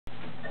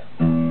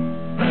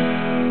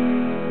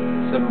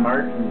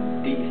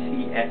Martin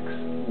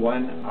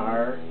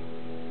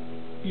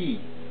DCX1RE.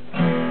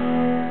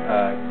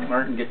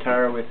 Martin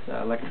guitar with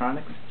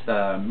electronics. It's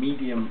a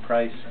medium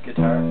price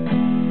guitar.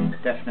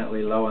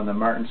 Definitely low on the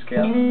Martin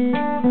scale.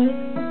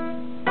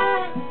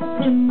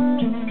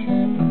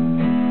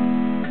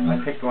 I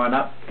picked one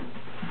up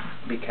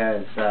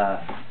because you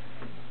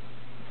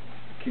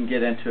can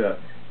get into a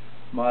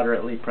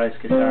moderately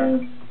priced guitar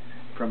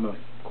from a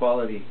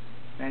quality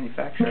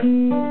manufacturer.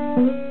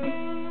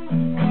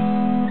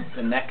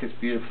 The neck is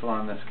beautiful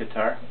on this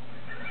guitar.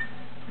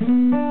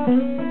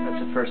 That's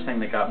the first thing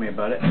that got me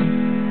about it.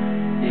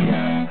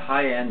 The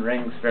high-end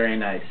ring's very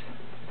nice.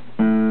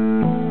 The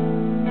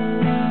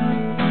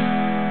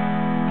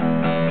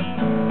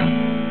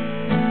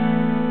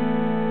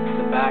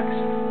back's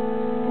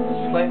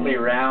slightly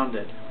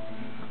rounded,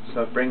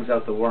 so it brings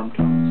out the warm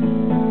tones.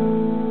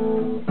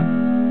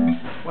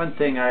 One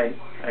thing I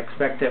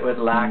expect it would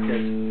lack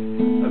is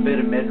a bit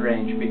of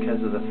mid-range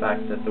because of the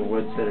fact that the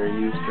woods that are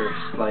used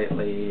are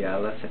slightly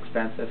less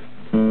expensive.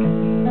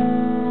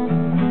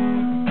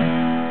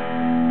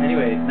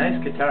 Anyway,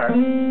 nice guitar.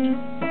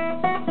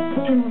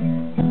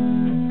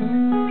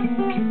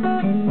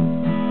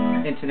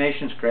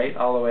 Intonation's great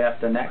all the way up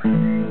the neck.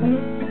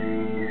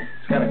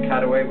 It's got a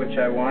cutaway, which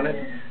I wanted.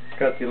 It's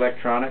got the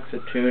electronics, a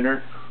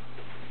tuner,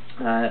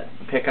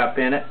 pickup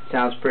in it.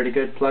 Sounds pretty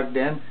good plugged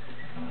in.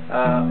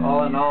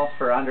 All in all,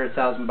 for under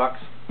 $1,000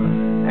 bucks,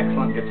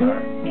 excellent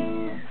guitar.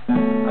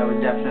 I would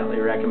definitely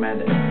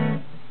recommend it.